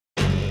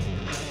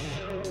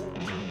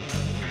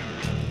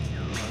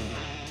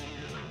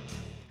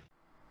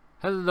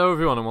Hello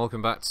everyone and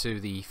welcome back to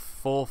the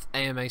 4th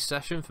AMA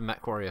session for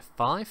MechWarrior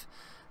 5.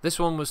 This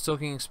one was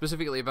talking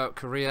specifically about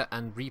career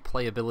and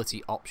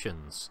replayability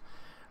options.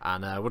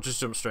 And we'll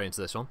just jump straight into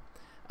this one.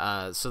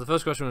 So the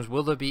first question was,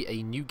 will there be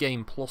a new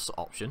game plus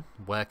option?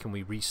 Where can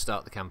we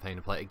restart the campaign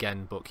and play it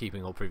again but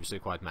keeping all previously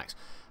acquired mechs?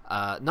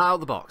 Not out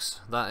of the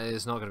box. That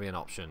is not going to be an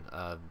option.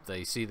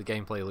 They see the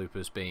gameplay loop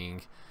as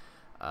being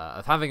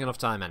of having enough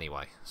time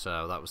anyway.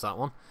 So that was that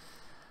one.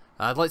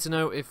 I'd like to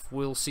know if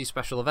we'll see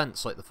special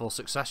events like the Full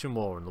Succession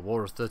War and the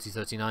War of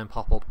 3039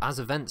 pop up as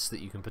events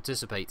that you can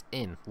participate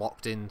in,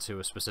 locked into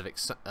a specific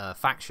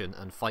faction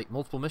and fight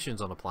multiple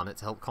missions on a planet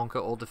to help conquer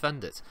or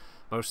defend it.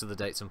 Most of the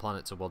dates and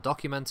planets are well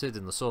documented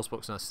in the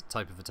sourcebooks, and this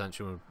type of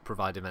attention would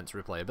provide immense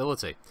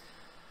replayability.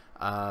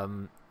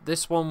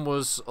 This one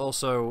was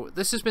also...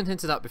 This has been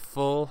hinted at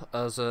before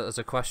as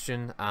a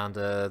question, and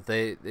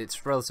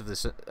it's relatively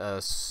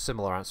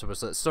similar answer, was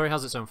that the story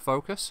has its own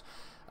focus.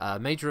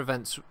 Major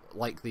events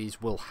like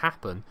these will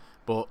happen,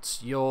 but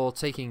your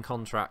taking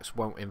contracts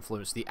won't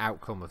influence the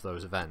outcome of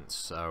those events.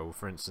 So,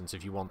 for instance,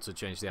 if you want to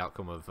change the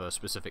outcome of a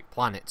specific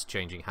planet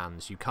changing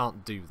hands, you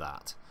can't do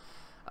that.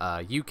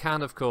 You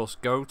can, of course,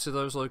 go to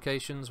those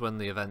locations when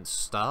the events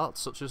start,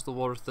 such as the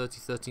War of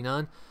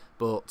 3039,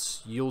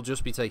 but you'll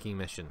just be taking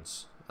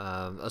missions.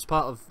 As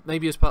part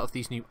of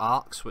these new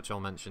arcs, which I'll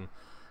mention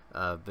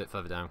a bit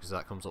further down because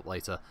that comes up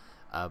later.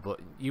 But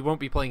you won't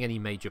be playing any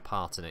major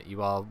part in it.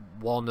 You are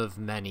one of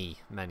many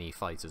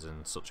fighters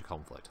in such a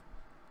conflict.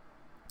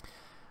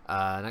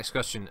 Next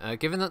question.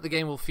 Given that the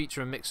game will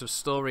feature a mix of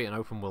story and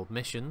open world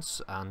missions,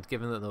 and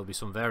given that there will be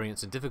some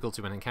variance in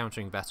difficulty when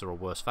encountering better or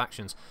worse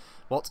factions,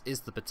 what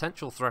is the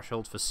potential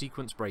threshold for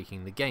sequence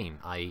breaking the game?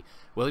 I.e.,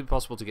 will it be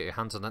possible to get your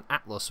hands on an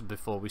atlas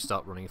before we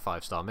start running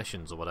 5-star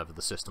missions, or whatever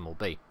the system will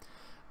be?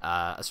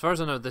 As far as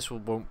I know, this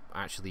won't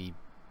actually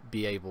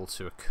be able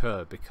to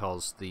occur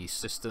because the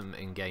system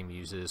in game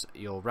uses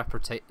your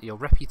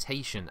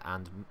reputation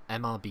and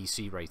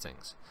MRBC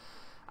ratings,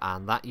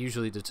 and that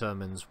usually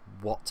determines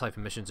what type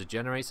of missions are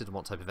generated and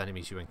what type of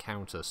enemies you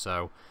encounter.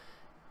 So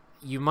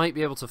you might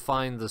be able to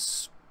find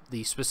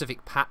the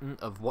specific pattern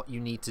of what you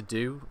need to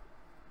do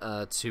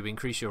to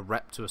increase your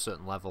rep to a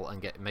certain level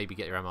and maybe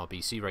get your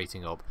MRBC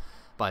rating up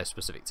by a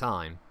specific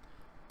time,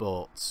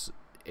 but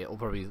it'll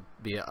probably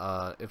be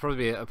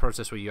a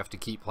process where you have to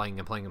keep playing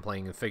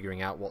and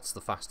figuring out what's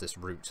the fastest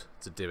route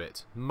to do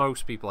it.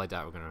 Most people, I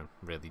doubt, are going to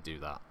really do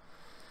that.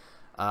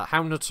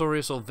 How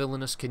notorious or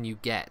villainous can you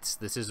get?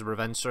 This is a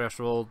revenge story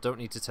after all. Don't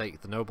need to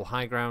take the noble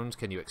high ground.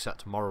 Can you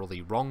accept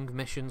morally wrong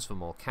missions for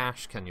more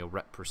cash? Can your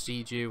rep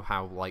precede you?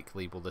 How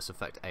likely will this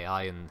affect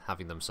AI and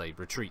having them say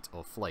retreat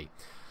or flee?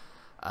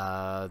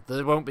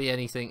 There won't be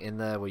anything in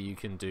there where you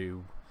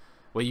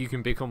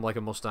can become like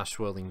a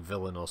mustache-swirling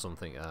villain or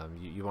something.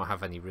 You won't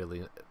have any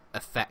really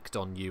effect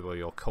on you or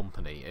your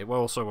company. It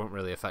also won't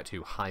really affect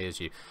who hires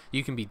you.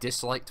 You can be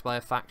disliked by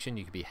a faction,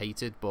 you can be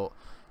hated, but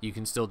you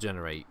can still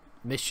generate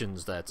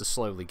missions there to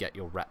slowly get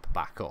your rep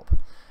back up.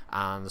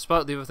 And as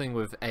part of the other thing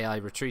with AI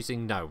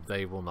retreating, no,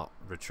 they will not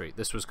retreat.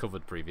 This was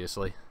covered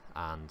previously,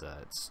 and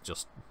it's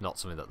just not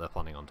something that they're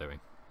planning on doing.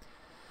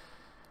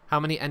 How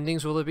many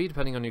endings will there be,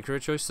 depending on your career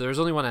choice? There is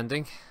only one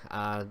ending.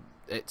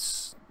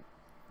 It's...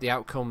 The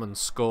outcome and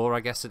score, I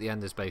guess, at the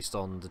end is based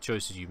on the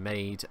choices you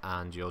made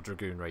and your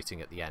Dragoon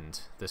rating at the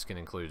end. This can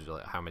include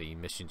how many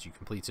missions you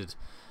completed,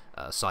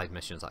 side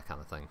missions, that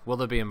kind of thing. Will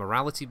there be a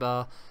morality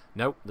bar?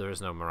 Nope, there is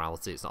no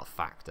morality, it's not a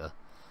factor.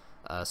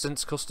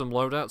 Since custom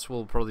loadouts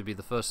will probably be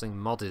the first thing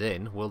modded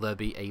in, will there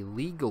be a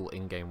legal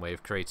in-game way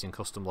of creating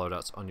custom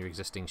loadouts on your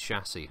existing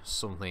chassis?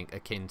 Something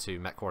akin to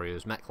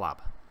MechWarrior's MechLab.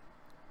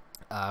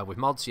 With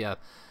mods, yeah,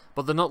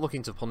 but they're not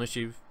looking to punish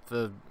you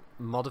for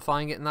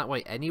modifying it in that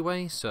way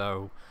anyway,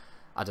 so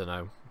I don't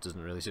know,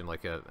 doesn't really seem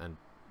like a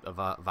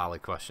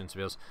valid question, to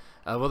be honest.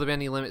 Will there be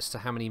any limits to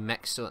how many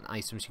mechs and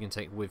items you can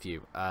take with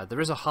you? There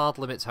is a hard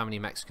limit to how many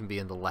mechs can be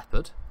in the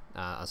Leopard,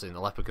 as in the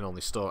Leopard can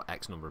only store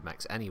X number of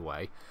mechs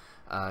anyway.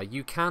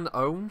 You can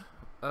own,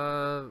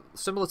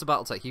 similar to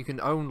Battletech, you can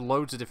own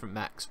loads of different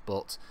mechs,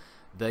 but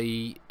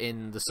they,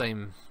 in the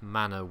same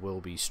manner,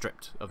 will be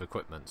stripped of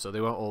equipment, so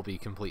they won't all be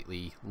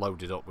completely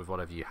loaded up with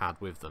whatever you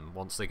had with them.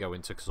 Once they go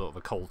into sort of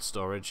a cold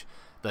storage,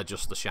 they're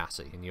just the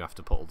chassis, and you have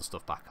to put all the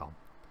stuff back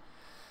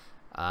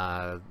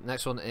on.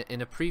 Next one,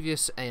 in a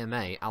previous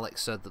AMA,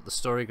 Alex said that the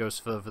story goes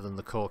further than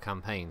the core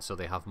campaign, so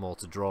they have more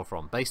to draw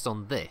from. Based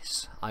on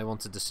this, I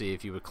wanted to see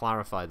if you would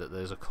clarify that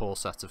there's a core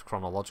set of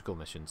chronological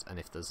missions, and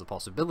if there's the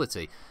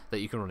possibility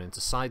that you can run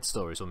into side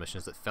stories or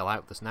missions that fill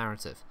out this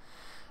narrative.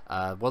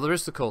 Well, there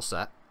is the core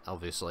set,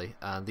 obviously,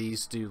 and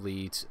these do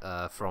lead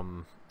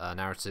from a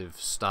narrative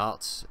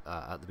start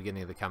at the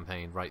beginning of the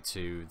campaign right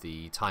to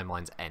the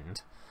timeline's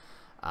end.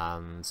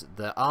 And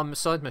there are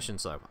side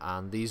missions, though,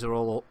 and these are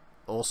all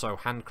also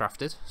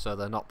handcrafted, so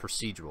they're not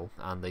procedural,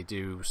 and they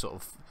do sort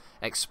of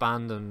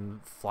expand and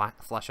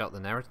flesh out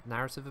the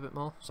narrative a bit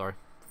more. Sorry,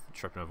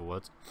 tripping over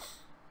words.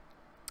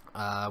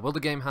 Will the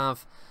game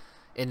have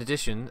In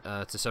addition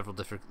to several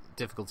different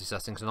difficulty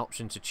settings, an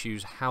option to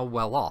choose how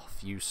well off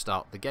you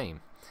start the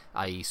game,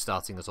 i.e.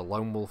 starting as a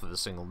lone wolf with a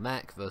single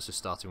mech versus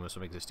starting with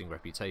some existing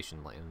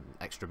reputation, like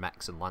extra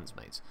mechs and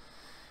lancemates.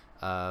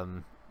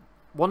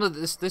 One of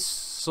this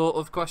sort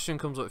of question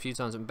comes up a few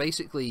times, and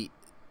basically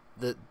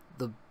the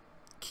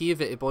key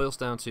of it boils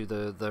down to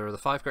there are the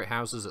 5 great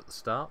houses at the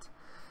start,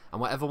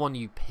 and whatever one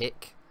you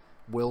pick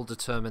will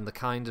determine the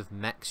kind of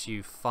mechs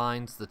you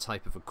find, the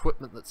type of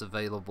equipment that's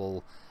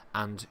available,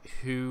 and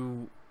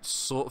who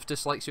sort of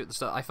dislikes you at the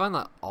start. I find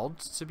that odd,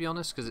 to be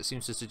honest, because it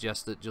seems to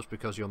suggest that just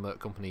because your merc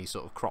company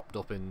sort of cropped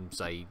up in,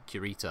 say,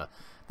 Kurita,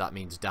 that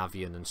means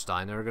Davian and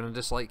Steiner are going to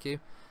dislike you.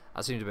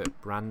 That seems a bit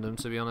random,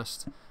 to be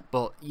honest.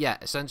 But yeah,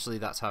 essentially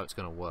that's how it's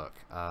going to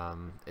work.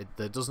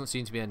 There doesn't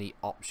seem to be any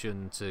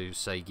option to,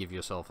 say, give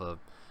yourself a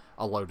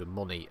load of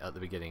money at the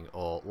beginning,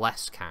 or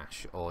less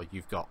cash, or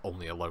you've got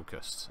only a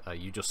locust.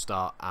 You just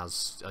start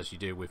as you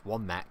do with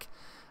one mech,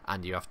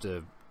 and you have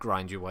to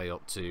grind your way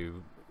up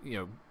to,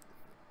 you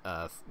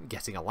know,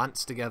 getting a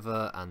lance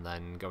together, and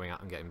then going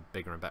out and getting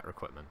bigger and better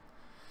equipment.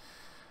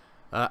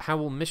 How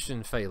will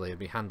mission failure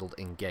be handled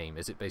in-game?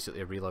 Is it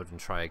basically a reload and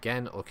try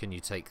again, or can you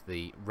take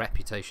the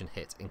reputation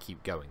hit and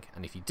keep going?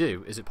 And if you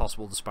do, is it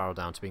possible to spiral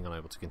down to being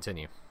unable to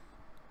continue?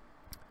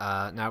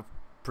 Now,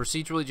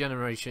 procedurally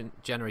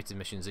generated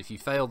missions, if you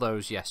fail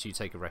those, yes, you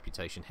take a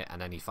reputation hit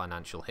and any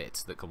financial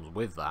hit that comes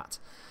with that.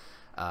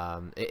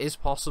 It is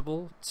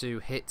possible to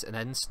hit an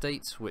end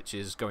state, which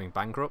is going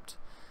bankrupt.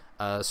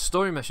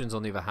 Story missions,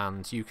 on the other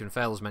hand, you can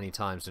fail as many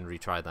times and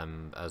retry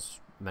them as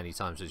many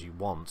times as you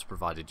want,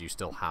 provided you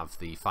still have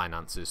the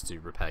finances to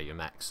repair your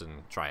mechs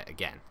and try it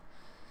again.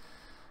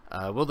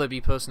 Will there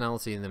be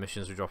personality in the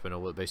missions we drop in, or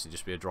will it basically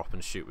just be a drop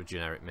and shoot with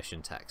generic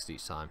mission text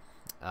each time?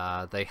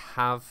 They've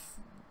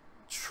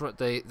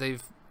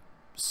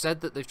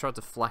said that they've tried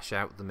to flesh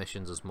out the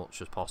missions as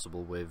much as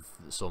possible with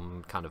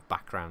some kind of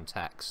background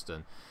text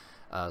and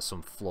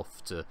some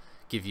fluff to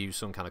give you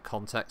some kind of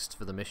context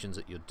for the missions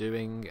that you're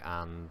doing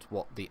and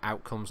what the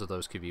outcomes of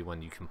those could be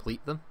when you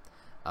complete them.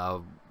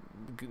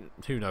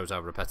 Who knows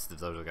how repetitive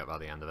those will get by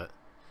the end of it.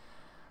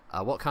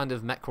 What kind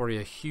of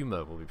MechWarrior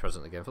humour will be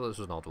present in the game? I thought this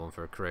was an odd one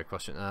for a career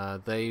question.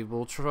 They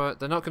will try.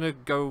 They're not going to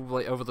go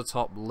like over the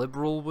top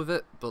liberal with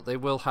it, but they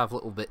will have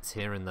little bits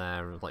here and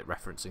there, like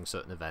referencing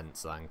certain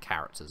events and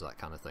characters, that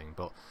kind of thing.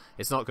 But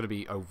it's not going to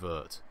be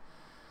overt.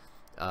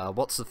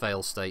 What's the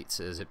fail state?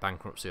 Is it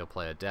bankruptcy or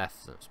player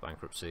death? That's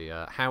bankruptcy.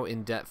 How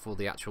in-depth will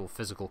the actual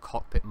physical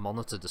cockpit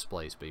monitor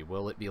displays be?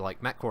 Will it be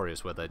like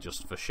MechWarriors, where they're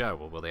just for show,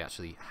 or will they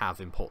actually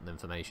have important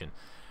information?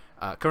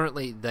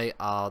 Currently, they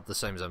are the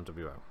same as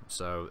MWO,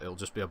 so it'll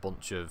just be a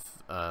bunch of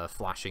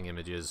flashing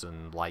images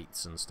and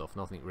lights and stuff,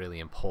 nothing really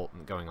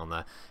important going on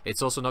there.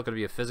 It's also not going to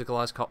be a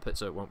physicalized cockpit,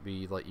 so it won't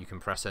be like you can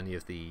press any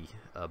of the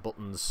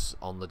buttons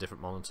on the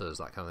different monitors,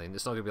 that kind of thing.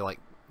 It's not going to be like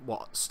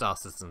what Star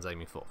Citizen's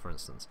aiming for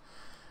instance.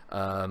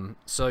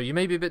 So you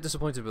may be a bit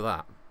disappointed with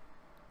that.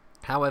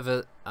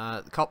 However,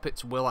 the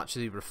cockpits will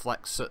actually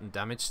reflect certain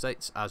damage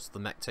states as the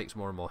mech takes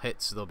more and more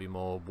hits. There'll be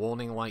more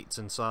warning lights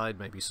inside,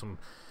 maybe some,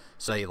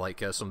 say,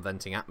 like some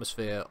venting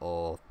atmosphere,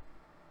 or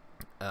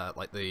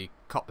like the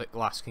cockpit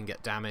glass can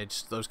get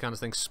damaged, those kind of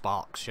things,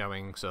 sparks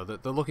showing, so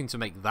that they're looking to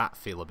make that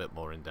feel a bit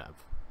more in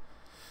depth.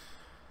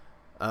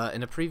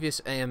 In a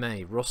previous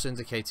AMA, Russ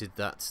indicated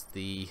that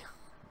the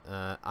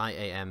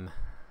IAM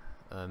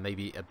may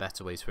be a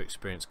better way to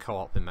experience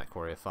co-op in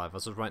MechWarrior 5.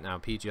 As of right now,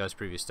 PGI's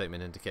previous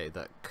statement indicated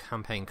that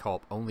campaign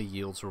co-op only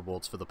yields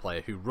rewards for the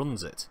player who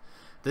runs it.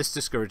 This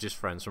discourages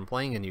friends from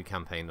playing a new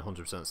campaign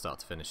 100% start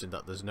to finish, in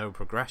that there's no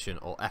progression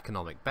or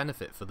economic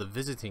benefit for the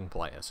visiting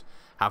players.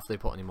 Have they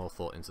put any more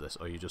thought into this,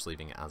 or are you just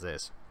leaving it as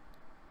is?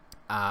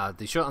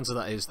 The short answer to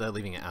that is they're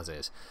leaving it as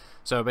is.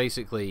 So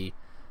basically,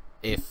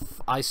 if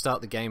I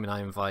start the game and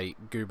I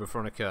invite Goober,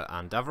 Fronica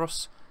and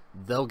Davros,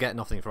 they'll get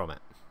nothing from it.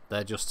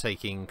 They're just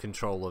taking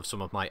control of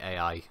some of my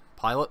AI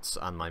pilots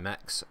and my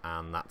mechs,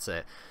 and that's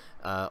it.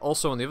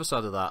 Also, on the other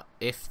side of that,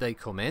 if they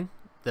come in,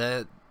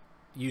 they're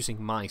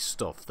using my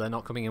stuff. They're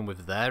not coming in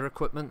with their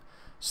equipment,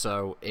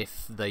 so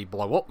if they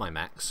blow up my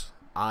mechs,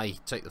 I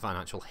take the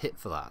financial hit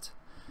for that,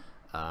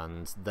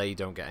 and they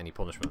don't get any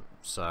punishment.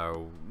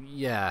 So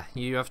yeah,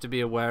 you have to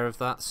be aware of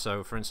that.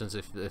 So for instance,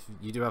 if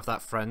you do have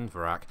that friend,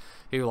 Varak,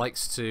 who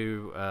likes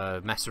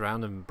to mess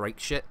around and break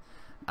shit,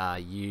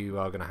 you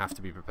are going to have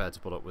to be prepared to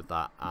put up with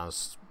that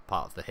as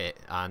part of the hit.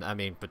 And I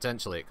mean,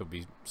 potentially it could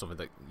be something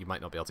that you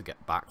might not be able to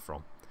get back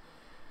from.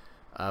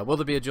 Will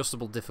there be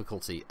adjustable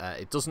difficulty?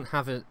 It doesn't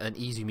have an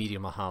easy,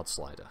 medium or hard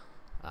slider.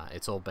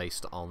 It's all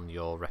based on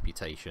your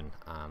reputation,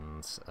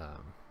 and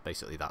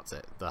basically that's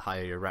it. The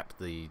higher your rep,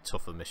 the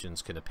tougher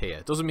missions can appear.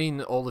 It doesn't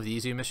mean all of the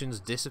easier missions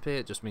disappear,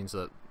 it just means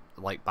that,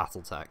 like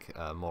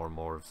Battletech, more and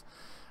more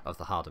of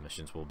the harder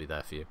missions will be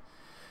there for you.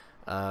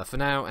 For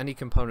now, any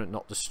component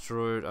not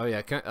destroyed. Oh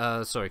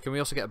yeah, sorry, can we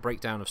also get a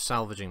breakdown of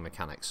salvaging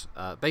mechanics?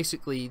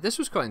 Basically, this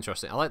was quite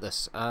interesting. I like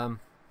this.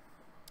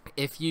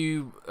 If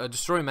you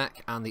destroy a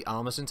mech and the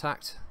armor's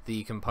intact,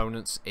 the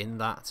components in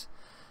that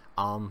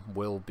arm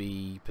will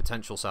be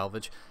potential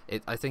salvage.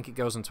 I think it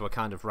goes into a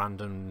kind of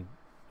random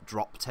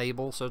drop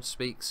table, so to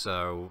speak.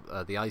 So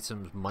the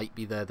items might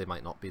be there, they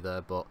might not be there,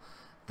 but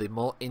the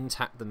more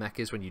intact the mech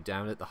is when you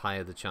down it, the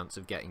higher the chance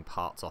of getting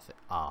parts off it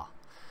are.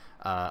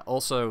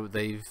 Also,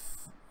 they've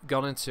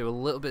gone into a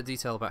little bit of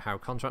detail about how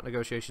contract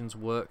negotiations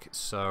work.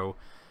 So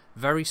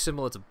very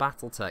similar to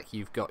BattleTech,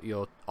 you've got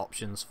your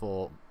options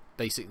for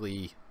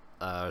basically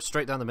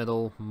straight down the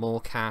middle,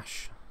 more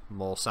cash,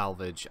 more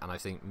salvage, and I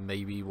think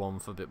maybe one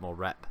for a bit more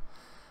rep.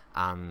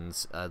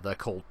 And they're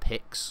called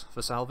picks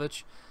for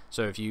salvage.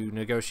 So if you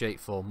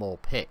negotiate for more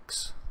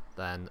picks,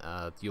 then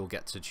you'll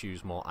get to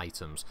choose more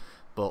items.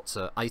 But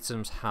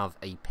items have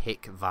a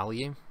pick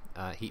value.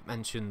 He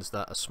mentions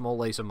that a small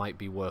laser might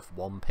be worth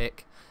 1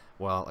 pick,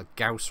 while a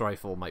Gauss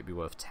rifle might be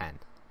worth 10.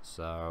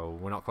 So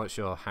we're not quite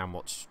sure how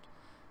much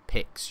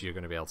picks you're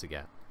going to be able to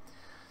get.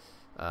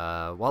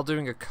 While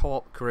doing a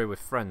co-op career with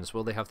friends,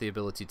 will they have the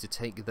ability to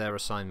take their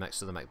assigned mechs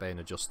to the mech bay and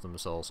adjust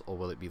themselves, or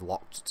will it be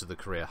locked to the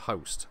career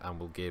host, and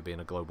will gear be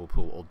in a global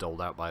pool or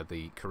doled out by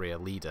the career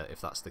leader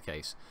if that's the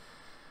case?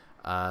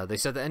 They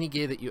said that any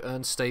gear that you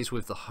earn stays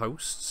with the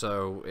host,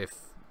 so if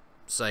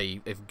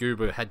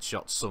Goober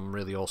headshots some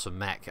really awesome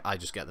mech, I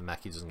just get the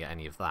mech, he doesn't get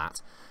any of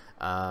that.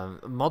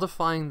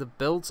 Modifying the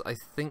builds, I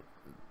think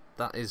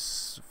that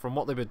is, from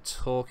what they've been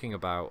talking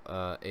about,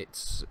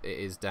 it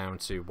is down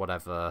to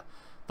whatever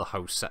the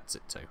host sets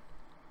it to.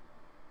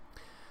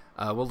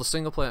 Will the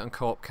single player and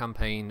co-op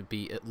campaign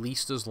be at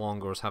least as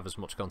long or have as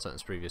much content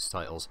as previous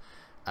titles?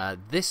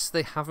 This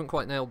they haven't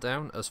quite nailed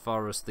down as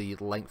far as the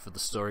length of the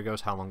story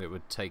goes, how long it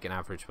would take an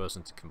average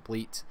person to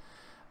complete.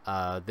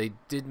 They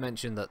did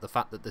mention that the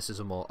fact that this is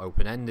a more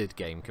open-ended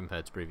game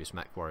compared to previous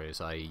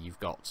MechWarriors, i.e. you've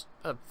got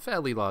a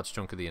fairly large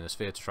chunk of the inner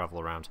sphere to travel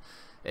around,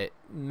 it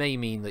may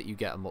mean that you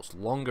get a much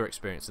longer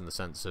experience in the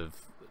sense of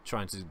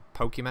trying to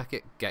Pokemech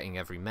it, getting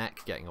every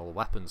mech, getting all the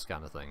weapons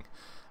kind of thing.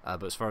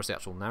 But as far as the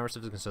actual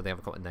narrative is concerned, they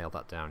haven't quite nailed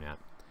that down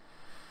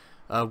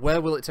yet. Where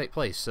will it take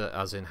place,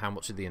 as in how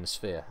much of the inner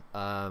sphere?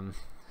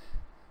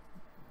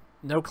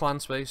 No clan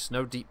space,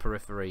 no deep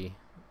periphery,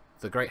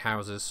 the great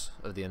houses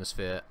of the inner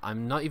sphere.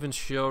 I'm not even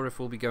sure if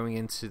we'll be going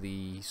into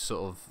the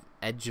sort of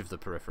edge of the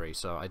periphery,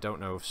 so I don't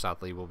know if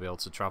sadly we'll be able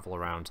to travel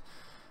around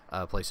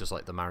places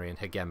like the Marian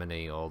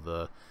Hegemony or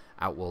the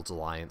Outworlds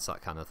Alliance,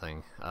 that kind of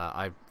thing.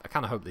 I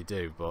kind of hope they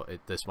do, but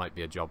this might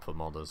be a job for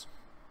modders.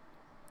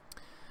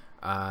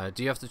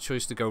 Do you have the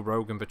choice to go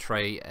rogue and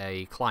betray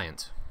a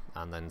client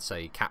and then,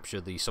 say, capture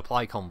the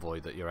supply convoy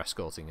that you're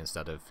escorting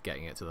instead of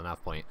getting it to the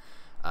nav point?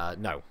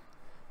 No.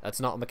 That's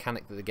not a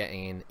mechanic that they're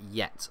getting in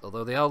yet,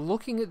 although they are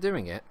looking at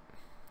doing it.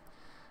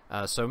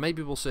 So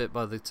maybe we'll see it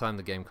by the time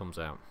the game comes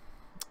out.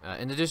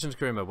 In addition to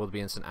career mode, will there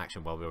be instant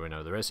action? Well, we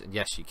know there is. And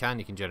yes, you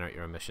can generate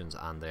your own missions,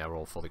 and they are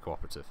all fully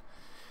cooperative.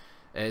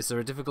 Is there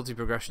a difficulty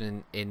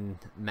progression in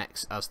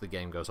mechs as the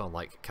game goes on?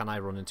 Like, can I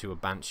run into a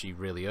Banshee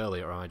really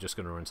early, or am I just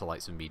going to run into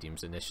lights and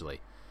mediums initially?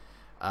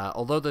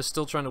 Although they're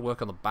still trying to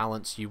work on the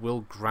balance, you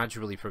will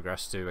gradually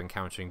progress to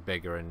encountering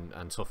bigger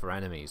and tougher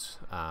enemies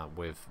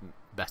with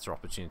better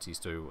opportunities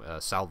to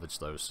salvage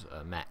those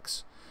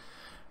mechs.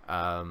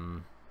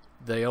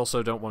 They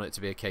also don't want it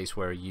to be a case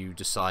where you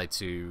decide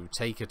to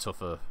take a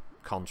tougher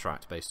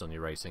contract based on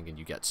your rating and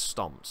you get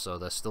stomped, so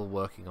they're still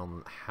working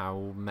on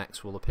how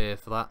mechs will appear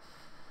for that.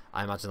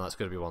 I imagine that's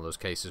going to be one of those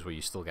cases where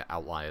you still get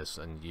outliers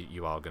and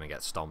you are going to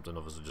get stomped, and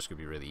others are just going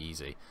to be really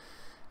easy.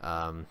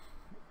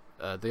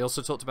 They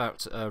also talked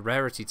about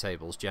rarity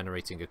tables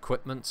generating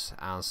equipment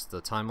as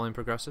the timeline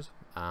progresses,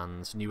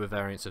 and newer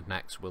variants of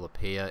mechs will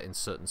appear in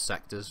certain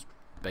sectors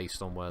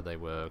based on where they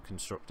were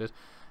constructed.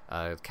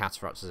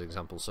 Cataphracts as an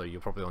example, so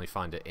you'll probably only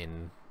find it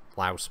in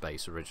Lao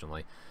space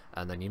originally,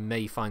 and then you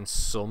may find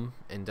some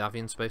in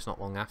Davian space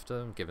not long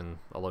after, given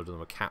a load of them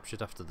were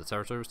captured after the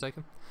territory was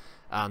taken.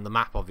 And the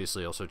map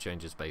obviously also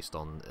changes based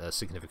on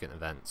significant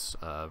events,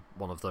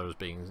 one of those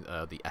being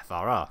the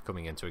FRR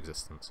coming into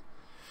existence.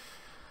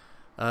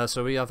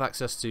 So we have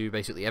access to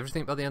basically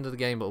everything by the end of the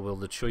game, but will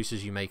the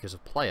choices you make as a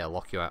player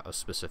lock you out of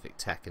specific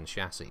tech and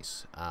chassis?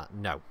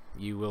 No,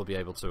 you will be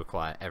able to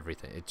acquire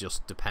everything. It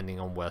just, depending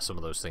on where some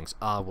of those things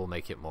are, will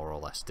make it more or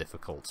less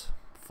difficult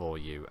for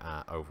you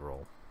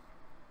overall.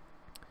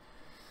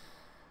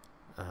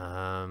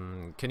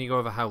 Can you go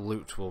over how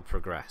loot will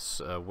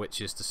progress? Which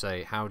is to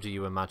say, how do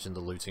you imagine the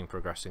looting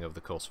progressing over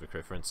the course of a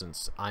career? For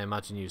instance, I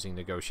imagine using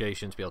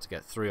negotiation to be able to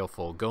get 3 or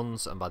 4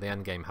 guns, and by the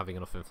end game having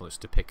enough influence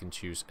to pick and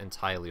choose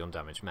entirely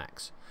undamaged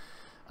mechs.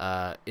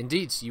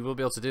 Indeed, you will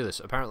be able to do this.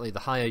 Apparently, the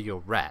higher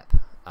your rep,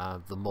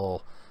 the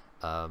more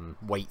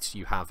weight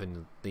you have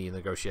in the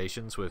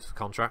negotiations with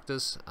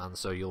contractors, and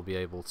so you'll be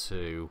able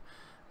to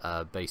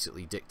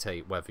basically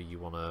dictate whether you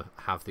want to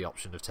have the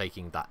option of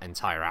taking that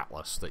entire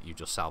atlas that you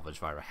just salvaged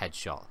via a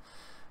headshot,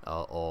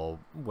 or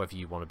whether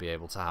you want to be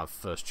able to have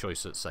first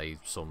choice at, say,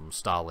 some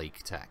Star League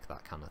tech,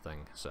 that kind of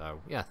thing.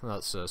 So yeah,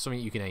 that's something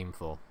you can aim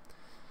for.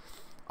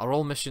 Are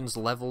all missions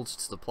leveled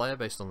to the player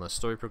based on their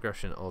story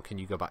progression, or can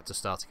you go back to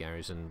starting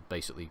areas and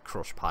basically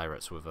crush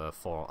pirates with a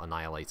 4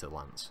 Annihilator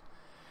lance?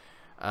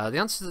 The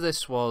answer to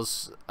this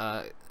was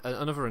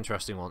another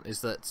interesting one, is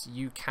that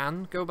you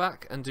can go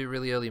back and do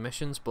really early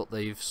missions, but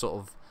they've sort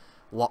of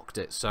locked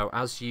it. So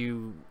as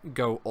you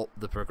go up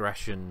the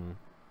progression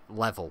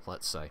level,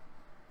 let's say,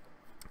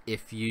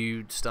 if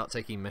you start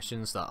taking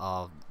missions that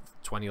are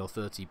 20 or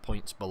 30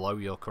 points below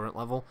your current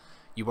level,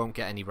 you won't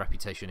get any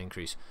reputation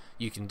increase.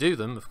 You can do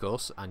them, of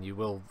course, and you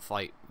will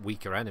fight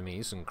weaker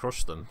enemies and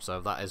crush them,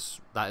 so that is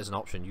an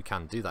option. You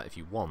can do that if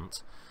you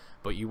want,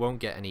 but you won't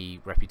get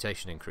any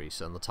reputation increase,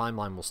 and the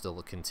timeline will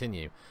still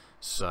continue.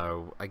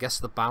 So I guess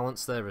the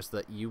balance there is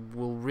that you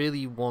will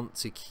really want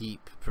to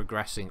keep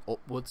progressing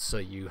upwards, so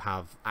you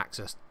have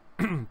access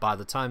by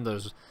the time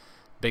those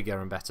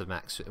bigger and better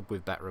mechs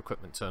with better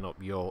equipment turn up,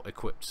 you're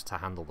equipped to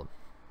handle them.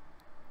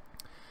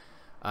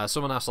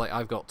 Someone asked, like,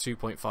 I've got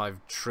 2.5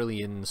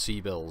 trillion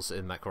C-bills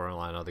in MechWarrior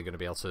Online. Are they going to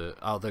be able to?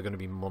 Are there going to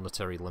be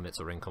monetary limits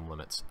or income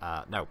limits?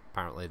 No,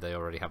 apparently they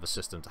already have a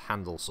system to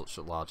handle such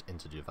large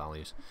integer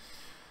values.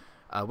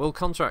 Will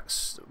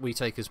contracts we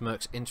take as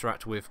mercs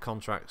interact with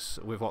contracts,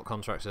 with what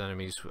contracts and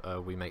enemies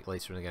we make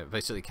later in the game?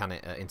 Basically, can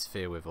it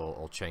interfere with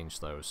or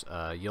change those?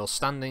 Your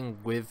standing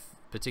with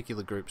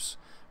particular groups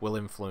will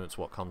influence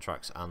what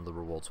contracts and the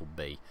rewards will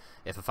be.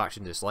 If a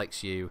faction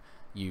dislikes you,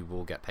 you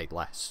will get paid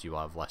less. You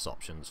have less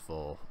options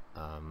for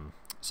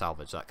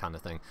salvage, that kind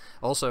of thing.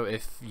 Also,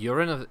 if you're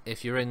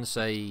in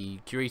say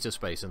curator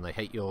space and they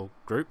hate your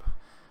group,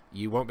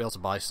 you won't be able to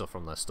buy stuff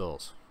from their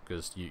stores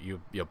because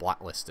you're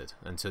blacklisted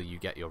until you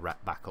get your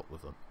rep back up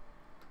with them.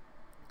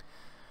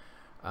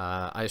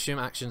 I assume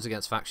actions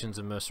against factions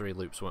and mercenary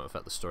loops won't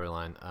affect the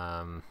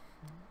storyline.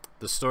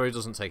 The story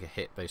doesn't take a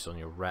hit based on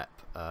your rep.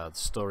 The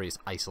story is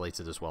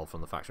isolated as well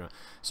from the faction.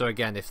 So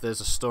again, if there's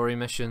a story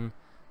mission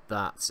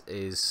that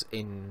is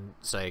in,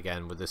 say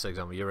again with this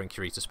example, you're in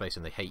curator space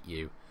and they hate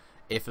you,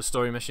 if a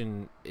story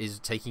mission is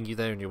taking you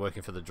there and you're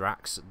working for the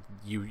Drax,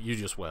 you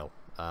just will.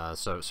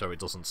 So it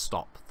doesn't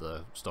stop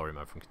the story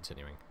mode from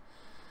continuing.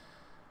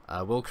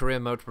 Will career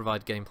mode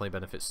provide gameplay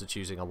benefits to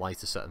choosing a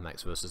lighter set of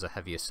mechs versus a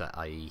heavier set,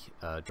 i.e.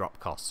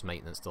 Drop costs,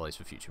 maintenance delays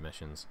for future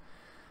missions?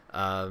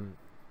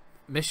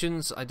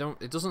 Missions,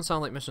 it doesn't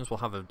sound like missions will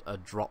have a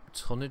drop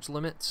tonnage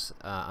limit,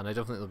 and I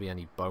don't think there'll be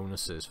any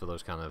bonuses for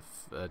those kind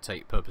of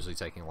purposely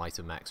taking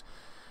lighter mechs.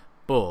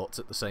 But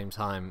at the same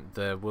time,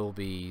 there will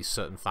be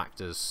certain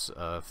factors,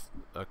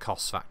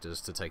 cost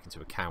factors to take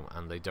into account,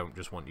 and they don't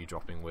just want you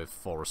dropping with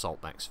 4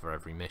 assault mechs for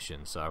every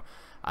mission. So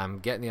I'm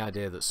getting the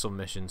idea that some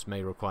missions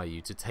may require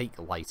you to take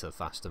lighter,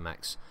 faster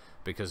mechs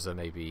because they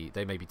may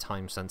be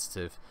time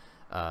sensitive.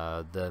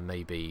 There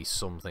may be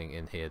something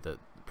in here that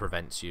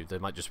prevents you. There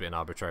might just be an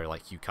arbitrary,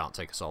 like, you can't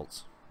take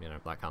assaults, you know,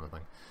 that kind of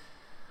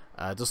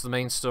thing. Does the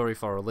main story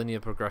follow a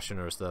linear progression,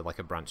 or is there like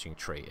a branching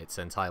tree? It's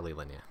entirely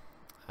linear.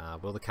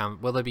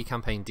 Will there be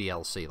campaign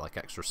DLC, like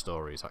extra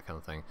stories, that kind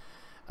of thing?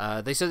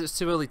 They said it's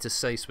too early to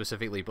say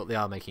specifically, but they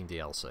are making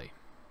DLC.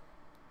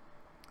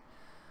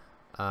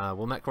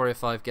 Will MechWarrior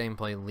 5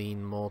 gameplay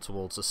lean more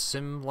towards a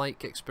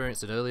sim-like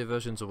experience in earlier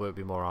versions, or will it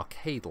be more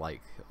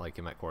arcade-like, like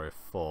in MechWarrior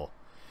 4?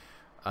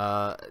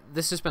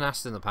 This has been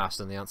asked in the past,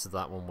 and the answer to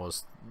that one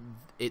was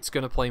it's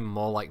going to play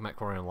more like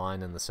MechWarrior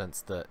Online in the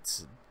sense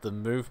that the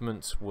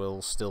movement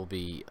will still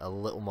be a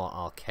little more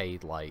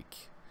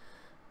arcade-like,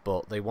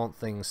 but they want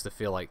things to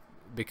feel like,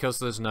 because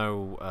there's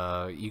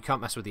no you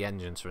can't mess with the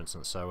engines, for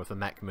instance, so if a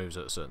mech moves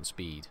at a certain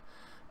speed,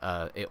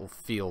 it'll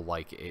feel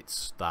like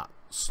it's that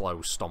slow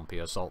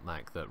stompy assault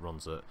mech that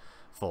runs at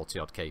 40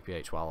 odd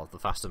kph, while the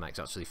faster mechs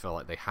actually feel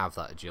like they have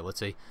that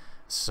agility.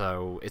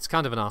 So it's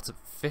kind of an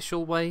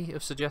artificial way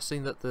of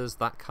suggesting that there's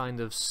that kind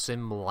of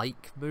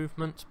sim-like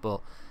movement,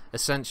 but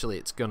essentially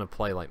it's going to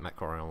play like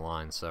MechWarrior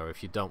Online, so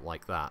if you don't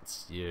like that,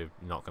 you're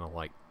not going to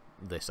like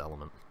this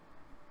element.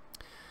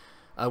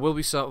 Will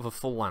we start with a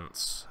full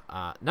lance?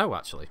 No,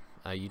 actually.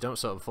 You don't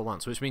start with a full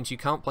lance, which means you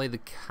can't play the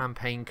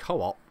campaign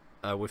co-op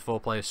with 4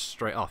 players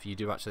straight off. You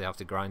do actually have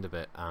to grind a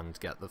bit and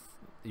get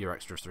your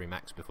extra 3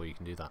 mechs before you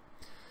can do that.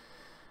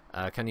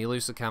 Can you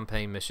lose the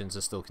campaign missions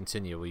and still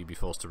continue, or will you be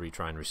forced to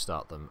retry and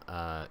restart them?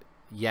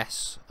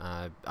 Yes,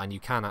 and you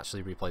can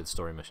actually replay the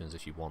story missions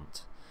if you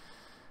want.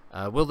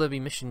 Will there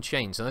be mission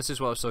chains? And this is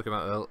what I was talking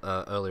about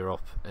earlier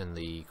up in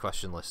the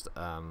question list.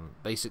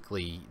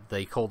 Basically,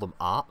 they call them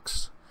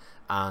arcs,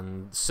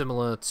 and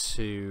similar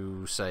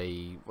to,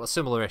 say, well,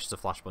 similar-ish to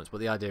Flashpoints,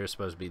 but the idea is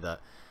supposed to be that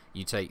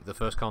you take the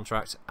first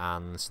contract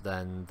and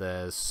then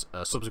there's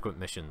subsequent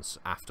missions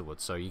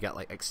afterwards, so you get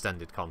like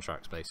extended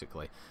contracts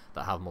basically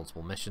that have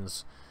multiple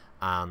missions,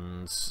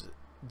 and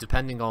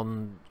depending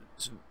on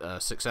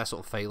success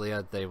or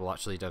failure they will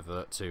actually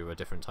divert to a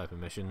different type of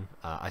mission.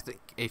 I think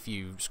if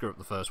you screw up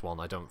the first one,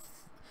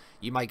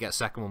 you might get a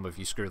second one, but if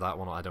you screw that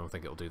one up, I don't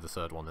think it'll do the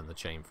third one in the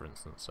chain, for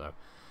instance. So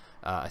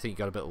I think you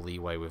got a bit of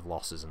leeway with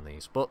losses in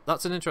these, but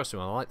that's an interesting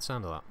one. I like the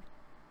sound of that.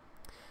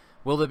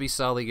 Will there be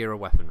Star League era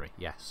weaponry?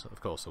 Yes,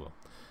 of course there will.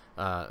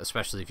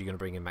 Especially if you're going to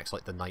bring in mechs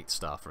like the Night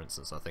Star, for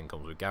instance. That thing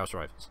comes with Gauss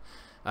rifles.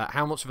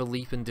 How much of a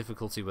leap in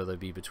difficulty will there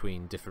be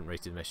between different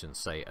rated missions,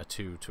 say a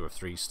 2 to a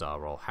 3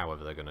 star, or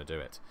however they're going to do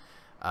it?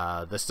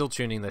 They're still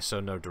tuning this, so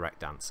no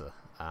direct answer.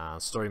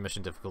 Story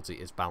mission difficulty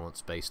is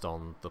balanced based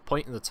on the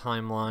point in the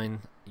timeline,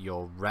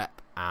 your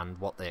rep, and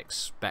what they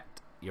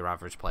expect your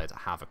average player to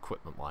have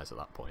equipment-wise at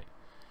that point.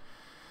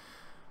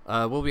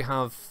 Will we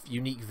have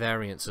unique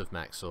variants of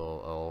mechs,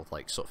 or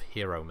like sort of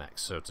hero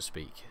mechs, so to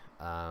speak?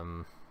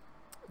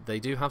 They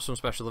do have some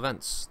special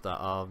events that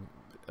are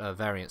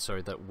variants,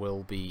 sorry, that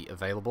will be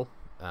available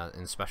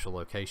in special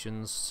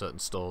locations, certain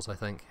stores, I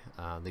think.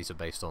 These are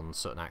based on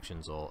certain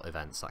actions or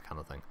events, that kind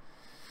of thing.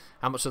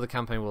 How much of the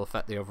campaign will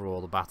affect the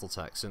overall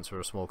Battletech? Since we're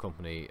a small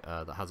company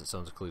that has its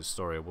own exclusive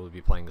story, will we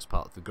be playing as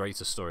part of the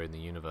greater story in the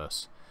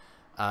universe?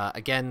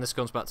 Again, this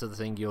comes back to the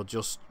thing: you're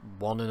just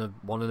one in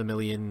a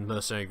million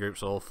mercenary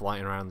groups all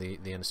flying around the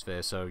inner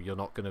sphere, so you're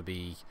not going to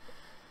be,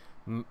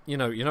 you're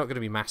not going to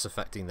be mass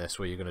affecting this,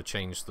 where you're going to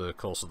change the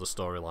course of the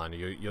storyline.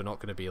 You're not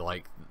going to be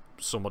like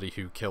somebody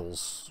who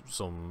kills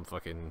some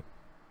fucking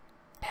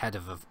head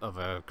of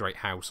a great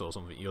house or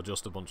something. You're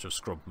just a bunch of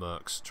scrub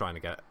mercs trying to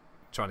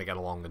get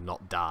along and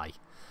not die.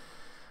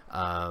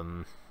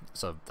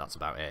 So that's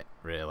about it,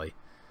 really.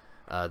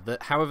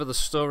 However, the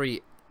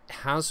story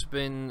has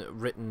been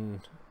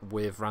written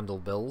with Randall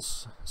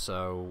Bills,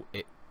 so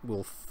it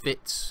will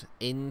fit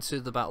into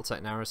the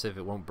Battletech narrative.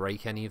 It won't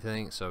break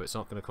anything, so it's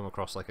not going to come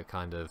across like a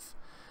kind of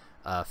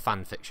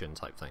fan fiction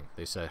type thing.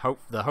 They say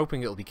they're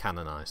hoping it'll be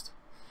canonized,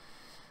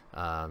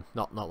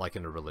 not like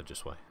in a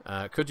religious way.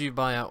 Could you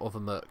buy out other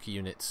merc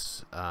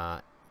units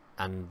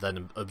and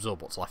then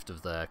absorb what's left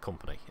of their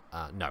company?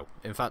 No.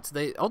 In fact,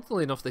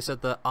 oddly enough, they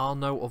said there are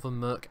no other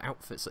merc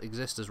outfits that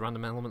exist as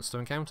random elements to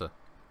encounter,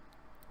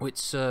 which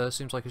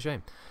seems like a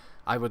shame.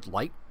 I would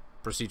like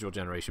procedural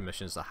generation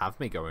missions that have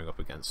me going up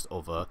against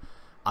other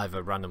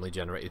either randomly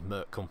generated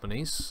merc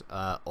companies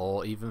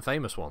or even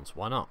famous ones.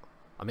 Why not?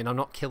 I mean, I'm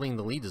not killing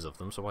the leaders of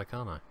them, so why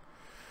can't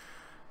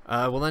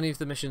I? Will any of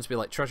the missions be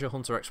like treasure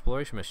hunt or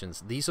exploration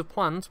missions? These are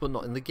planned, but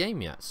not in the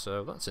game yet,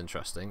 so that's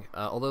interesting.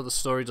 Although the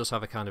story does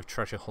have a kind of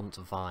treasure hunt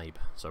vibe,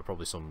 so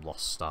probably some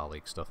Lost Star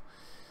League stuff.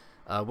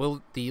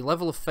 Will the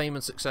level of fame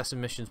and success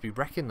in missions be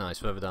recognised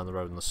further down the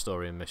road in the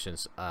story and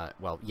missions?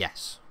 Well,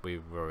 yes,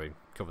 we've already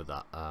covered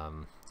that.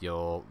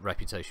 Your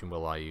reputation will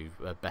allow you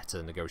a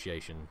better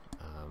negotiation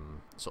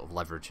sort of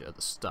leverage at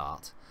the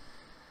start.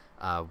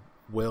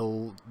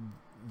 Will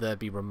there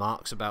be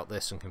remarks about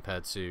this, and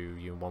compared to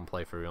you in one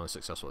playthrough, you're only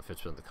successful at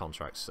 50% of the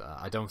contracts?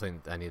 I don't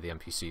think any of the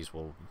NPCs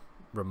will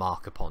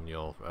remark upon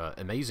your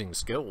amazing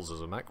skills as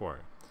a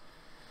MechWarrior.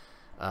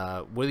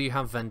 Will you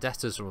have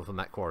vendettas from other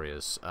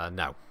MechWarriors?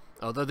 No.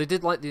 Although they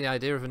did like the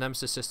idea of a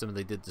nemesis system and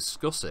they did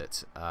discuss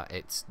it,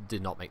 it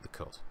did not make the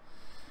cut.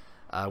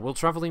 Will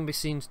travelling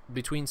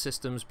between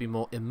systems be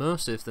more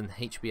immersive than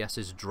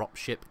HBS's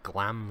dropship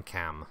Glam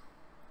Cam?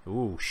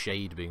 Ooh,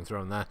 shade being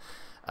thrown there.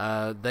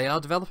 They are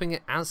developing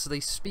it as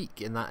they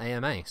speak in that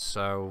AMA,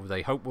 so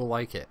they hope we'll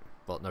like it,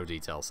 but no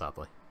details,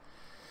 sadly.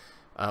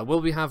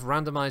 Will we have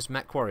randomised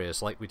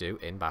MechWarriors like we do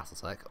in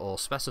Battletech, or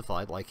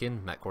specified like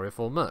in MechWarrior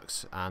 4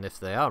 Mercs? And if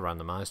they are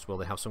randomised, will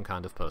they have some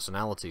kind of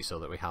personality so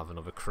that we have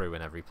another crew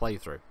in every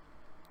playthrough?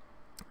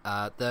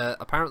 There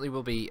apparently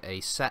will be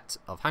a set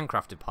of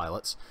handcrafted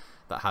pilots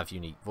that have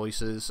unique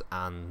voices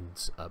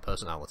and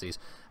personalities,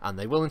 and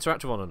they will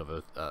interact with one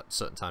another at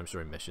certain times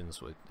during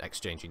missions, with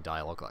exchanging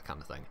dialogue, that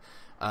kind of thing.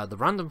 The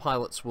random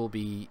pilots will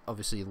be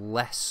obviously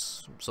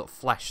less sort of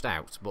fleshed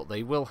out, but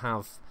they will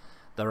have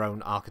their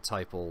own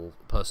archetypal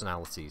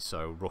personalities,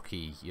 so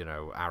rookie, you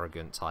know,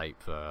 arrogant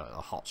type,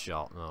 a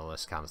hotshot and all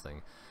this kind of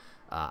thing.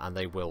 And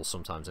they will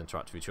sometimes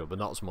interact with each other, but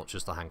not as much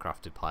as the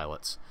handcrafted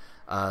pilots.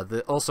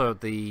 Also,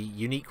 the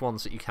unique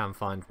ones that you can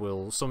find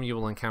some you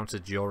will encounter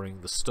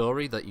during the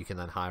story that you can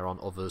then hire on,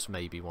 others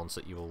may be ones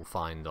that you will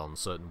find on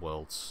certain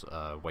worlds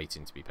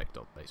waiting to be picked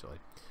up, basically.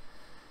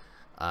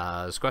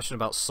 There's a question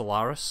about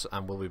Solaris,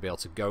 and will we be able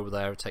to go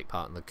there, take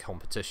part in the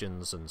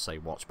competitions and, say,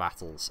 watch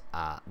battles?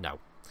 No.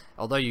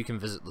 Although you can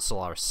visit the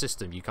Solaris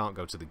system, you can't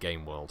go to the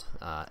game world.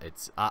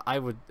 I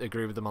would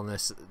agree with them on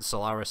this.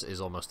 Solaris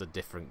is almost a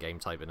different game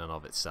type in and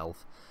of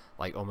itself,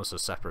 like almost a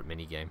separate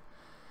mini-game.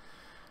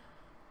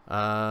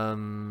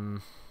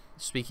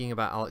 Speaking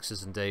about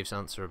Alex's and Dave's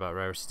answer about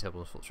rarity table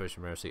and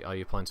fluctuation rarity, are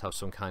you planning to have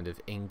some kind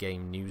of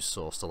in-game news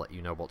source to let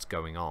you know what's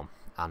going on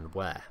and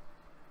where?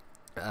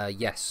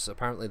 Yes,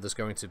 apparently there's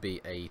going to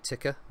be a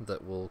ticker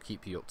that will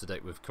keep you up to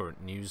date with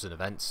current news and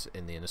events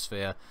in the Inner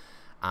Sphere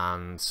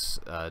and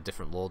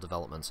different lore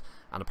developments,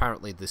 and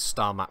apparently this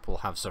star map will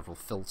have several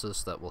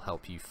filters that will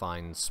help you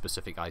find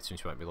specific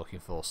items you might be looking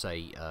for,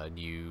 say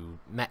new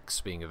mechs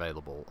being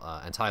available,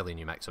 entirely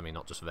new mechs, I mean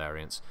not just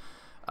variants,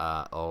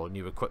 or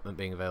new equipment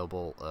being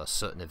available,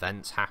 certain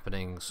events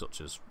happening,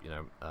 such as, you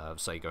know,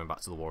 say going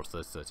back to the War of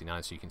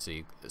 3039, so you can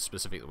see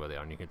specifically where they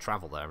are and you can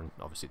travel there and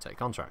obviously take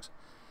contracts.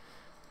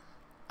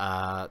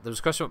 There was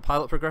a question about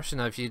pilot progression.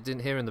 Now, if you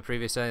didn't hear in the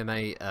previous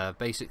AMA,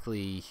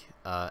 basically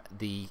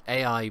the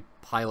AI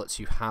pilots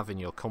you have in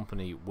your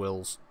company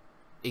will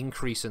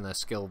increase in their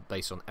skill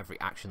based on every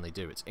action they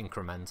do. It's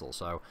incremental.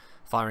 So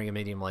firing a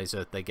medium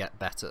laser, they get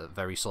better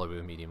very slowly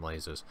with medium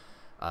lasers.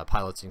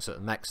 Piloting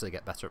certain mechs, they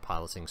get better at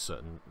piloting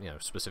certain, you know,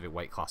 specific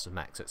weight class of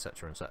mechs,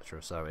 etc.,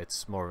 etc. So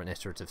it's more of an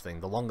iterative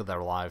thing. The longer they're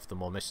alive, the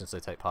more missions they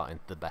take part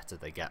in, the better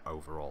they get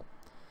overall.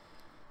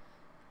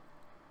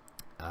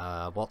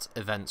 What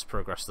events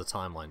progress the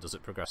timeline? Does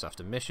it progress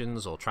after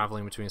missions or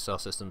traveling between star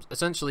systems?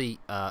 Essentially,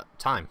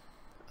 time.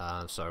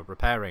 So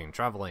repairing,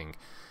 traveling,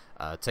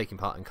 taking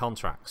part in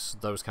contracts,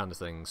 those kind of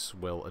things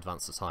will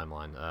advance the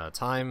timeline.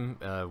 Time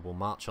will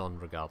march on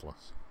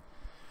regardless.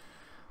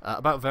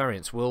 About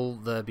variants, will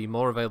there be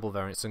more available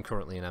variants than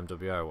currently in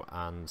MWO,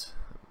 and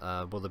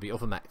will there be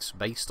other mechs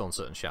based on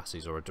certain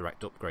chassis, or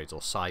direct upgrades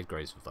or side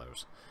grades of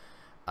those?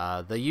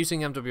 They're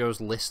using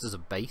MWO's list as a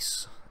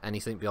base.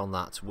 Anything beyond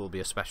that will be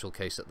a special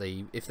case that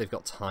if they've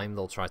got time,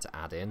 they'll try to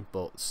add in,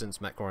 but since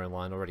MechWarrior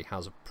Online already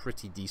has a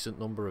pretty decent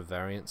number of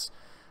variants,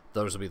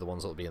 those will be the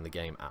ones that will be in the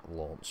game at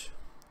launch.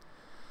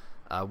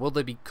 Will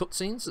there be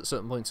cutscenes at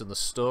certain points in the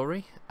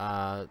story?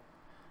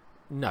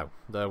 No,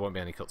 there won't be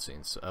any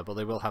cutscenes, but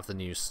they will have the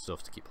news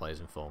stuff to keep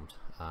players informed.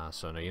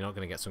 So no, you're not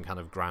going to get some kind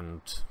of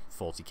grand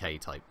 40k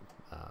type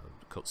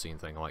cutscene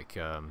thing like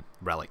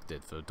Relic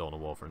did for Dawn of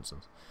War, for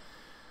instance.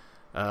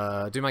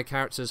 Do my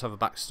characters have a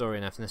backstory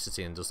and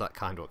ethnicity, and does that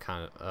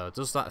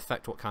does that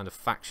affect what kind of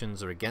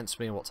factions are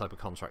against me and what type of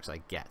contracts I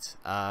get?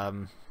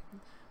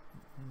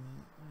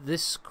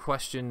 This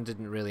question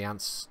didn't really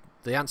answer.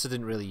 The answer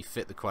didn't really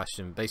fit the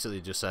question. Basically,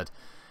 it just said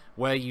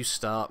where you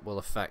start will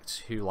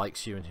affect who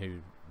likes you and who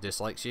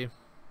dislikes you.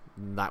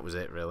 And that was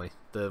it, really.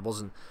 There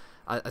wasn't.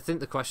 I think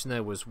the question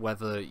there was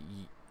whether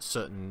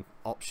certain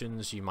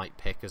options you might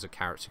pick as a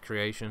character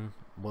creation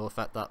will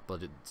affect that,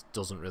 but it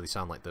doesn't really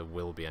sound like there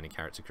will be any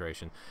character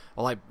creation.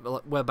 Or like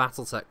where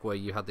BattleTech, where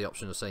you had the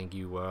option of saying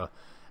you were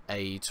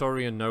a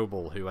Taurian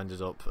noble who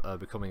ended up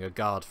becoming a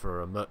guard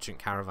for a merchant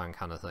caravan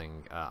kind of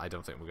thing. I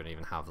don't think we're going to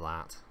even have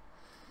that.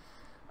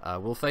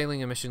 Will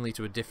failing a mission lead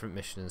to a different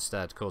mission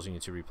instead, causing you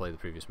to replay the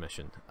previous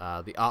mission?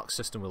 The arc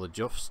system will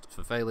adjust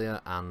for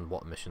failure, and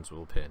what missions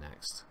will appear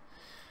next.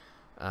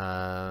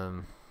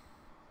 Are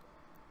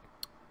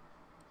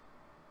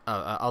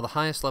the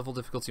highest level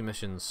difficulty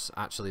missions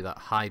actually that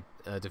high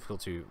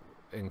difficulty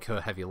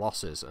incur heavy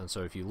losses, and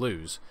so if you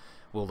lose,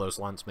 will those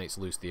lance mates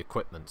lose the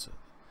equipment?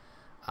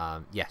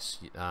 Yes,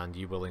 and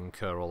you will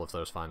incur all of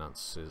those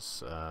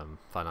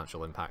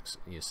financial impacts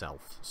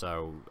yourself.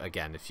 So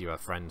again, if you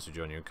have friends who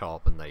join you in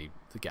co-op and they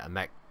get a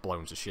mech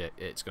blown to shit,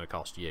 it's going to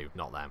cost you,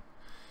 not them.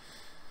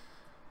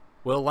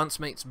 Will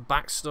Lancemate's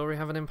backstory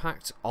have an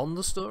impact on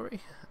the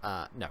story?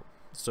 No.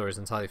 The story is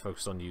entirely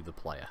focused on you, the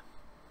player.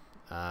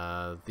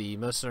 The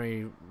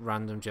mercenary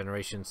random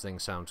generations thing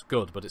sounds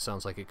good, but it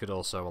sounds like it could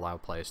also allow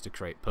players to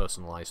create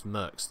personalised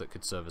mercs that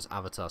could serve as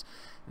avatars.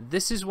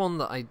 This is one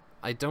that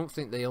I don't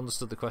think they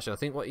understood the question. I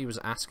think what he was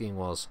asking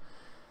was,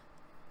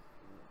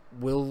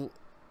 will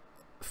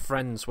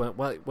friends,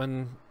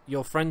 when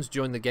your friends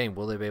join the game,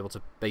 will they be able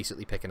to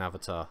basically pick an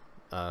avatar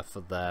for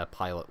their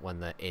pilot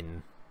when they're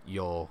in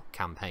your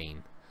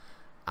campaign?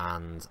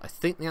 And I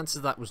think the answer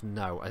to that was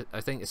no.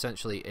 I think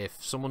essentially if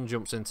someone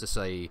jumps into,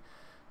 say,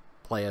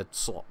 player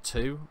slot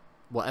 2,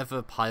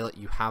 whatever pilot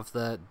you have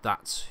there,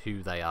 that's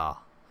who they are.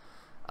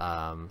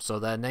 So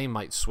their name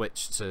might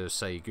switch to,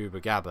 say,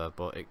 Gooba Gabba,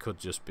 but it could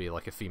just be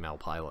like a female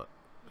pilot,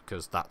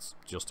 because that's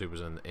just who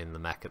was in the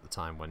mech at the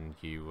time when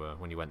you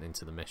went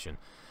into the mission,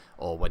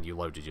 or when you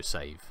loaded your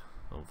save.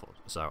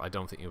 So I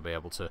don't think you'll be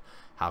able to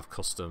have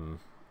custom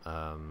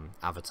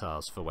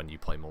avatars for when you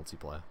play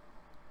multiplayer.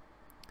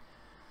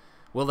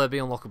 Will there be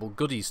unlockable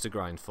goodies to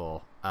grind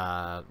for?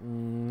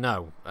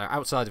 No.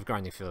 Outside of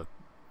grinding for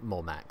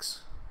more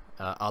mechs.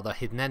 Are there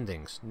hidden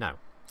endings? No.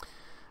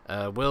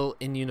 Will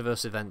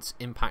in-universe events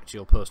impact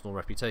your personal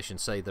reputation?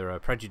 Say there are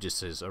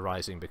prejudices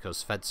arising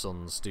because Fed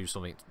Sons do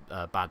something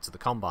bad to the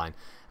Combine,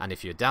 and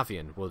if you're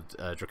Davian, would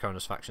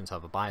Draconis factions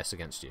have a bias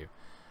against you?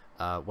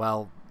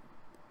 Well,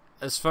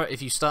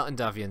 if you start in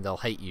Davian, they'll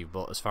hate you,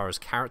 but as far as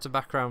character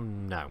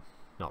background, no,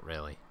 not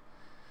really.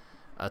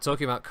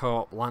 Talking about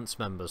co-op Lance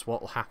members,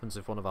 what happens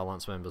if one of our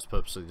Lance members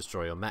purposely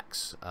destroy your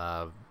mechs?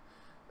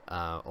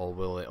 Or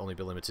will it only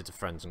be limited to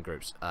friends and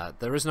groups?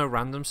 There is no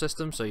random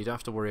system, so you don't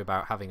have to worry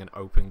about having an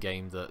open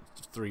game that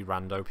 3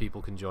 rando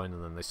people can join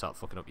and then they start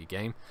fucking up your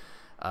game.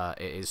 It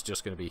is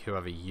just going to be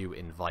whoever you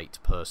invite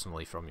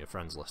personally from your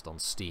friends list on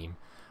Steam,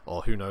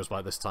 or who knows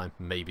by this time,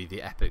 maybe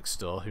the Epic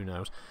Store, who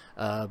knows.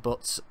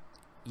 But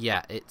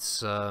yeah,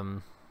 it's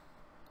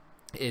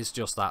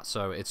just that.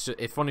 So it's just,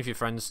 if one of your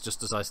friends just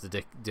decides to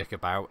dick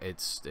about,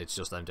 it's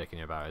just them dicking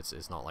you about.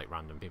 It's not like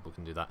random people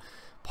can do that.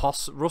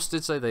 Rust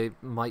did say they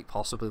might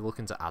possibly look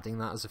into adding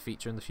that as a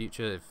feature in the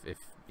future. If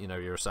you know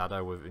you're a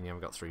Sado and you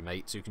haven't got 3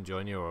 mates who can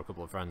join you, or a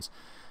couple of friends,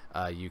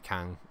 you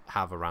can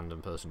have a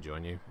random person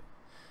join you,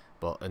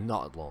 but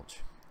not at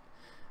launch.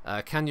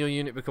 Can your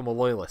unit become a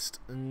loyalist?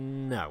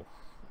 No.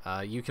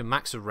 You can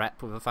max a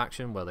rep with a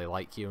faction where they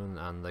like you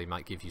and they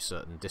might give you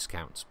certain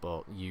discounts,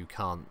 but you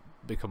can't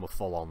become a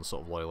full-on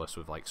sort of loyalist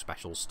with like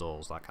special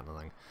stores, that kind of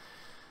thing.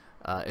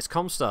 Is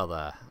Comstar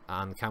there,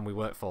 and can we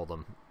work for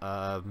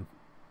them?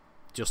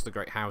 Just the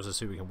great houses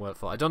who we can work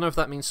for. I don't know if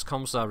that means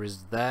Comstar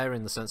is there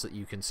in the sense that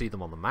you can see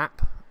them on the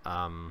map,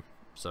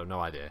 so no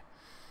idea.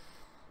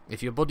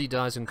 If your buddy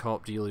dies in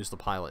co-op, do you lose the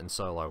pilot in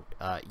solo?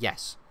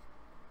 Yes.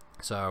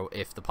 So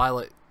if the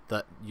pilot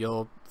that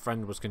your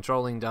friend was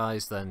controlling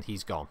dies, then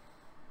he's gone.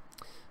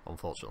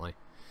 unfortunately.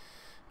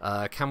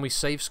 Can we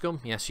save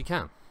scum? Yes, you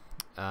can.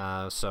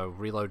 So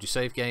reload your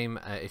save game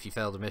if you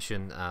failed a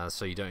mission,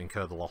 so you don't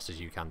incur the losses.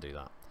 You can do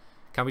that.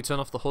 Can we turn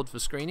off the HUD for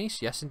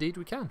screenies? Yes, indeed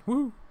we can.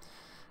 Woo!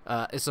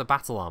 Is there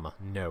battle armor?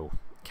 No.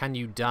 Can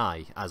you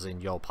die, as in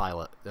your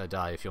pilot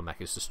die if your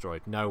mech is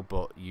destroyed? No,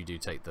 but you do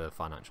take the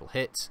financial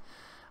hit.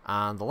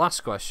 And the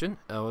last question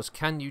was,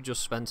 can you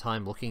just spend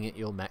time looking at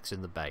your mechs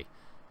in the bay?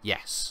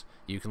 Yes.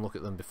 You can look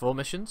at them before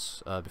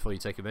missions. Before you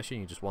take a mission,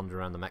 you just wander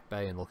around the mech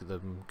bay and look at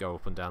them, go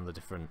up and down the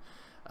different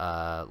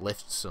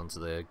lifts onto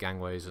the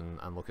gangways and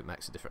look at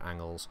mechs at different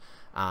angles.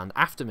 And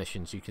after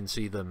missions, you can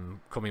see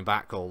them coming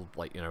back, all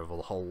like, you know, with all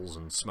the holes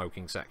and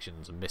smoking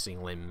sections and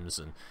missing limbs,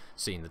 and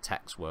seeing the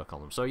text work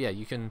on them. So yeah,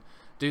 you can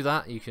do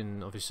that. You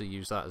can obviously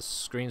use that as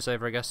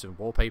screensaver, I guess, and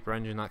wallpaper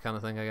engine, that kind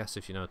of thing, I guess,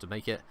 if you know how to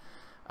make it.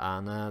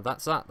 And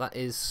that's that. That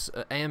is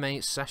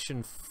AMA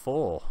session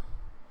 4,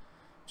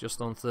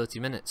 just on 30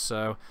 minutes.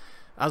 So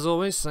as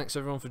always, thanks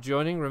everyone for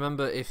joining.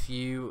 Remember, if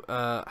you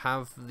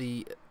have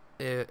the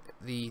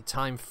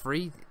time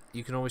free,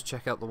 you can always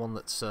check out the one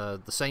that's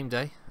the same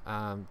day,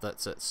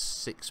 that's at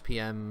 6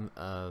 PM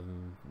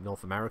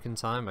North American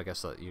time. I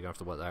guess that you're gonna have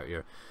to work that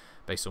out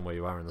based on where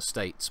you are in the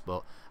States,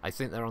 but I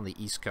think they're on the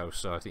East Coast,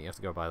 so I think you have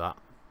to go by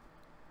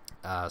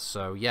that.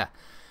 So yeah,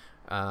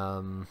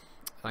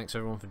 thanks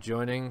everyone for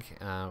joining.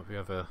 Hope you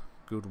have a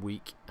good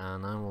week,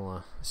 and I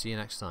will see you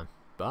next time.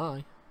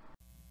 Bye.